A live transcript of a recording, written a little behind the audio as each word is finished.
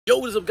Yo,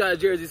 what is up, guys?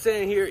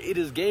 Jrzsaiyan here. It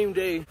is game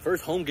day,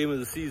 first home game of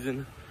the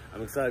season.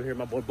 I'm excited to hear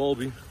my boy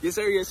Bolby. Yes,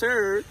 sir. Yes,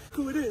 sir.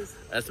 Who it is?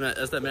 That's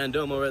that man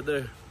Domo right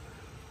there.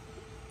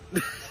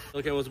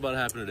 Okay, what's about to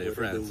happen today,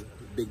 friends?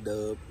 Big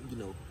dub, you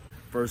know.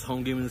 First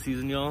home game of the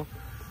season, y'all.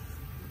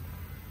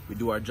 We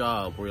do our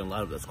job. We're gonna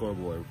light up that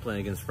scoreboard. We're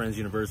playing against Friends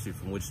University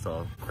from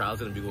Wichita.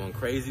 Crowd's gonna be going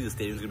crazy. The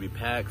stadium's gonna be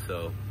packed.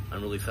 So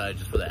I'm really excited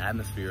just for the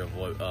atmosphere of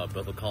what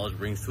Bethel College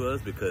brings to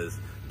us, because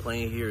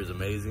playing here is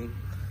amazing.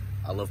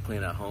 I love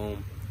playing at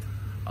home.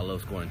 I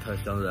love scoring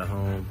touchdowns at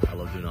home. I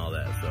love doing all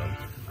that. So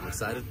I'm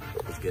excited.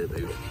 Let's get it,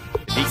 baby.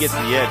 He gets the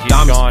edge. He's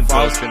gone,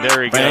 folks, and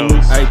there he goes.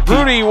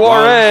 Rudy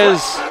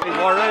Juarez.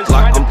 Juarez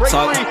trying to break free.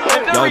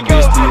 And there he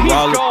goes. He's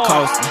gone.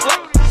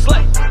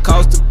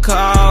 Coast to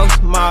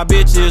coast, my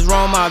bitches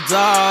roam my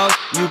dog.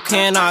 You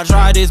cannot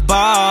try this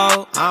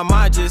ball. I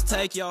might just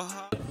take your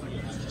heart.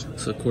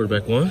 So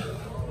quarterback one.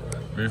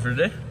 Ready for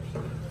today?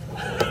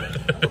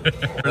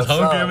 First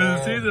home game of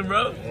the season,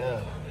 bro. Yeah.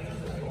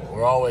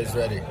 We're always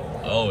ready.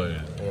 Always.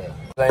 Yeah.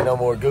 There ain't no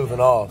more goofing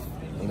off.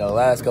 You know,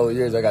 last couple of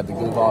years I got to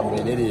goof off and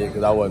be an idiot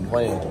because I wasn't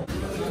playing.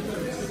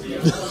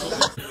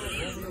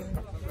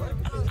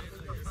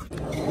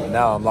 But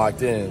now I'm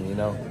locked in, you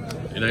know.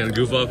 You're not gonna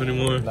goof off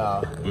anymore?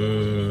 Nah.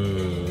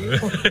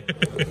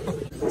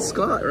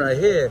 Scott right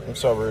here.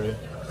 What's up, Rudy?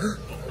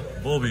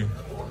 Bolby.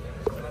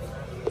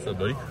 What's up,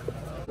 buddy?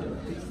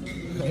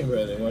 Hey,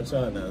 brother, watch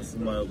out now.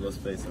 Somebody will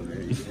space over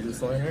here. You see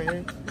this line right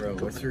here? Bro,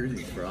 what's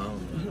Rudy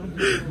from?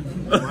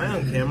 Am I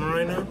on camera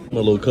right now? My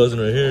little cousin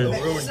right here.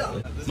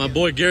 My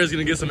boy Garrett's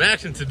gonna get some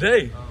action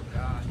today.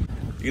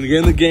 You're gonna get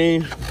in the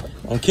game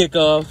on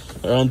kickoff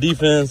or on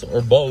defense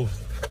or both.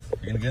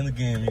 You're gonna get in the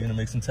game, you're gonna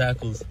make some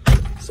tackles,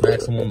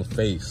 smack someone in the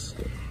face,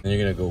 and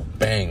you're gonna go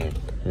bang.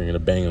 You're gonna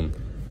bang him.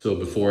 So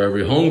before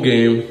every home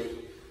game,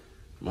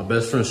 my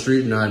best friend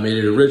Street and I made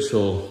it a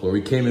ritual where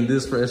we came in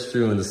this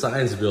restroom in the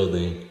science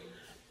building,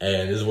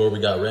 and this is where we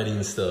got ready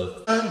and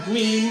stuff. And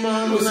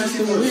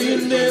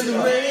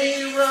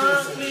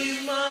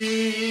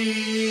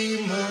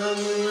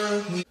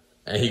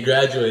he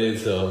graduated,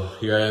 so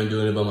here I am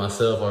doing it by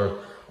myself.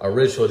 Our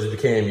ritual just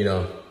became, you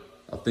know,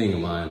 a thing of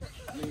mine.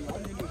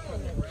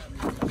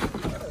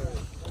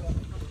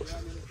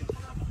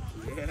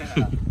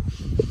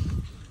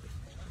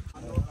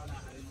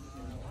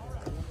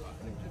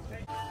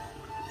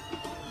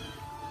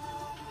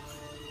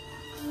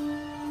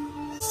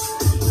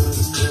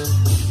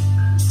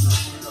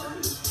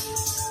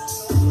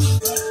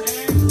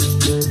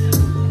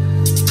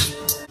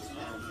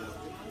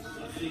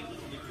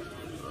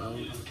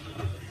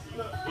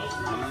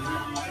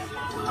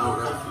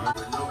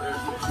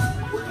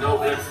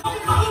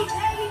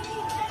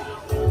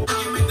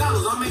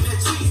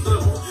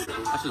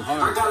 That's just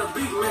hard. I got a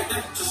big Mac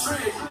that's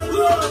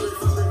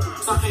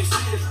Jrzsaiyan. So I can't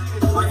say it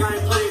like I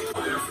ain't played. You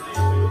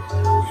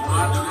know I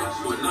do that,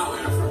 but no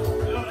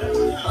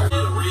effort. I get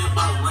a real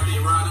bottle like they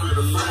ride under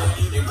the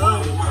flag. And go,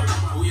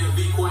 we have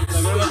V-Coin.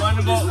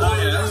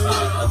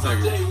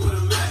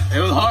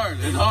 It was hard.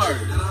 It's hard.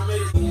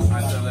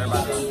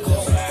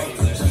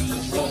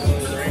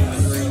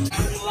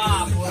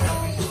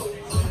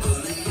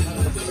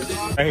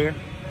 Right here.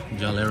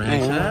 Y'all ever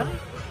hang that?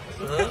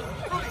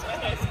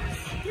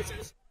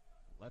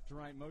 Left to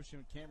right motion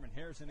with Cameron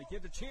Harrison to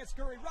give the chance.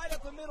 Scurry right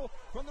up the middle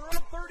from their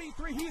own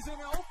 33. He's in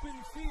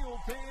open field,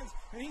 fans,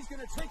 and he's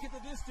going to take it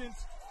the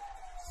distance.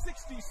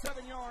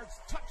 67 yards,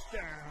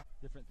 touchdown.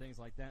 Different things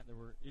like that. There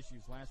were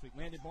issues last week.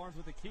 Landon Barnes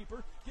with the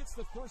keeper. Gets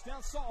the first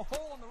down. Saw a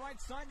hole on the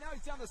right side. Now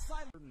he's down the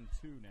side. 2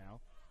 now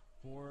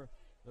for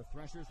the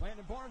Threshers.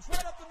 Landon Barnes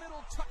right up the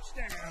middle.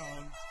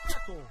 Touchdown.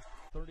 Bethel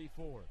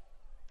 34.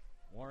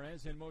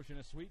 Juarez in motion,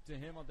 a sweep to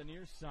him on the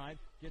near side.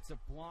 Gets a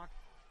block,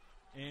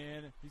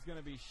 and he's going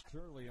to be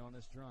surely on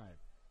this drive.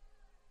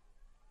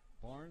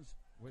 Barnes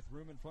with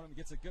room in front of him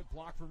gets a good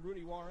block from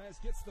Rudy Juarez.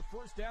 Gets the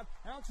first down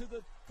out to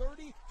the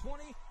 30,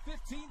 20,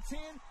 15, 10,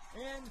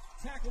 and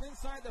tackled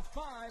inside the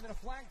 5, and a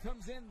flag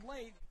comes in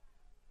late.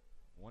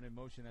 One in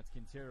motion, that's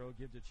Quintero.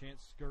 Gives a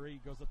chance. Scurry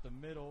goes up the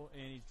middle,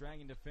 and he's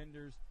dragging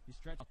defenders. He's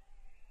stretching.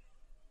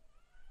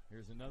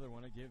 Here's another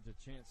one to give to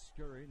Chance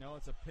Scurry. No,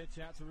 it's a pitch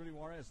out to Rudy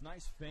Juarez.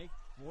 Nice fake.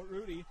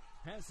 Rudy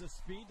has the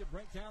speed to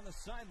break down the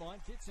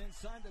sideline. Gets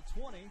inside the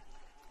 20.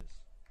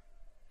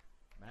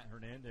 Matt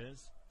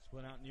Hernandez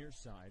split out near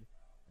side.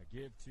 A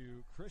give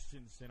to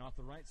Christensen off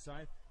the right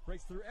side.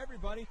 Breaks through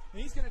everybody,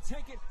 and he's going to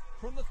take it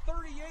from the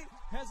 38.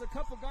 Has a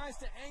couple guys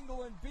to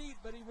angle and beat,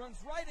 but he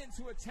runs right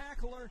into a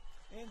tackler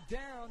and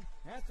down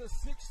at the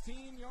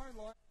 16-yard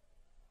line.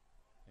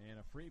 And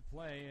a free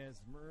play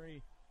as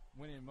Murray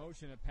went in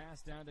motion, a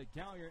pass down to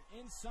Galliard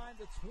inside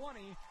the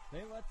 20.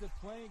 They let the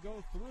play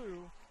go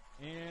through,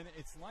 and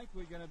it's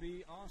likely going to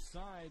be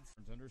offsides.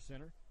 Under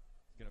center,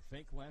 he's going to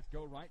fake left,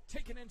 go right,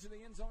 take it into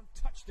the end zone,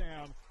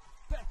 touchdown,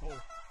 Bethel.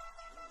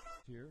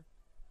 Here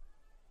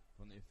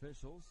from the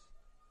officials,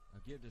 a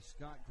give to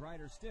Scott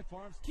Grider, stiff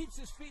arms, keeps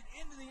his feet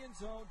into the end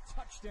zone,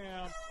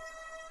 touchdown.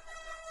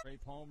 Trey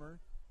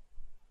Palmer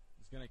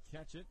is going to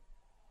catch it,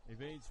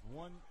 evades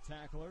one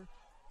tackler,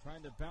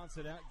 trying to bounce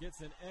it out,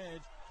 gets an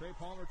edge. Trey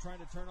Palmer trying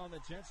to turn on the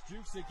Jets,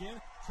 jukes again.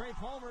 Trey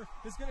Palmer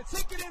is going to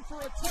take it in for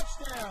a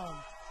touchdown.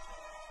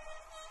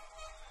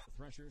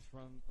 The Threshers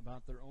from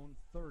about their own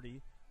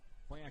 30.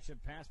 Play action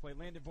pass play.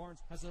 Landon Barnes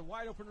has a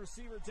wide open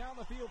receiver down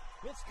the field.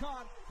 It's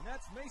caught, and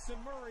that's Mason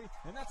Murray,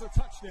 and that's a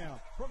touchdown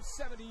from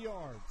 70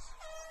 yards.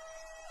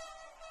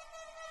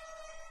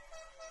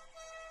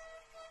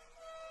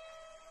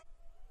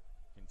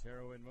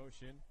 Quintero in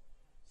motion.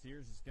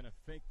 Sears is going to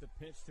fake the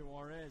pitch to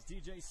Juarez.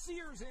 DJ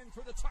Sears in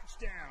for the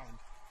touchdown.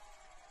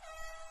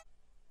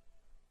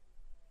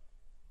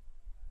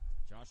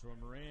 Joshua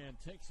Moran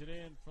takes it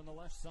in from the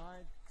left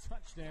side.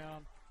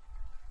 Touchdown.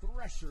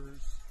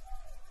 Threshers.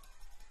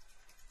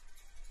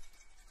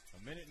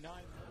 A minute 9.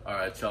 All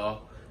right,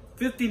 y'all.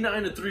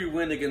 59-3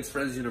 win against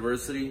Friends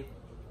University.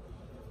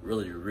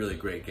 Really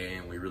great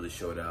game. We really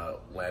showed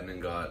out. Landon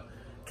got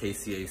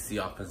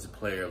KCAC Offensive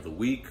Player of the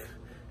Week.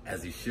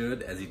 As he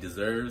should, as he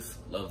deserves.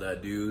 Love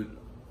that dude.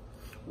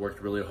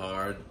 Worked really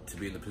hard to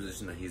be in the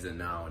position that he's in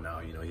now. And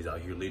now, you know, he's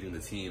out here leading the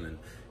team and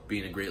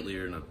being a great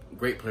leader and a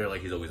great player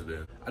like he's always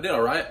been. I did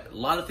all right. A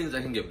lot of things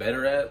I can get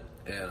better at,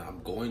 and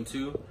I'm going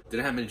to.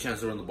 Didn't have many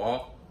chances to run the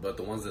ball, but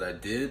the ones that I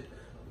did,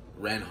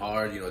 ran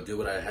hard, you know, did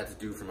what I had to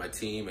do for my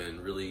team and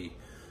really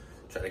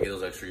try to get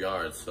those extra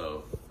yards.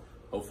 So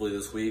hopefully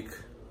this week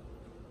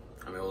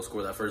I'm able to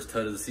score that first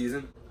touch of the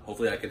season.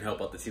 Hopefully I can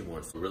help out the team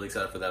more. So we're really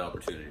excited for that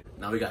opportunity.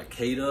 Now we got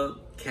K-Dub,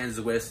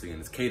 Kansas Wesleyan.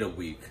 It's K-Dub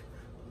week.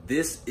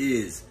 This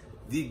is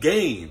the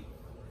game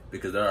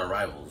because they're our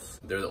rivals.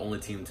 They're the only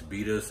team to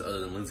beat us other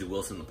than Lindsey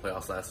Wilson in the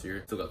playoffs last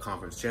year. Still got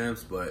conference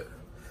champs, but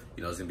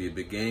you know, it's gonna be a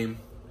big game.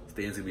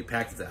 Stadium's gonna be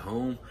packed, it's at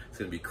home. It's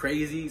gonna be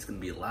crazy, it's gonna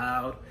be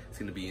loud, it's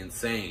gonna be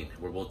insane.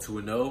 We're both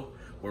 2-0.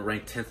 We're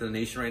ranked 10th in the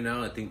nation right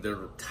now. I think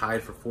they're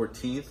tied for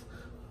 14th.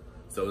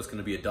 So it's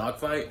gonna be a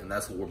dogfight, and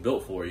that's what we're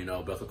built for, you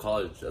know, Bethel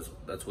College.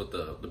 That's what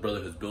the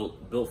Brotherhood's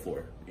built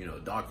for, you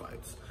know,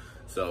 dogfights.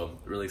 So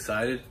really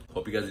excited.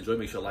 Hope you guys enjoyed.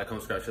 Make sure to like,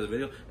 comment, subscribe, share the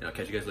video, and I'll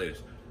catch you guys later.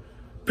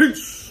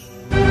 Peace!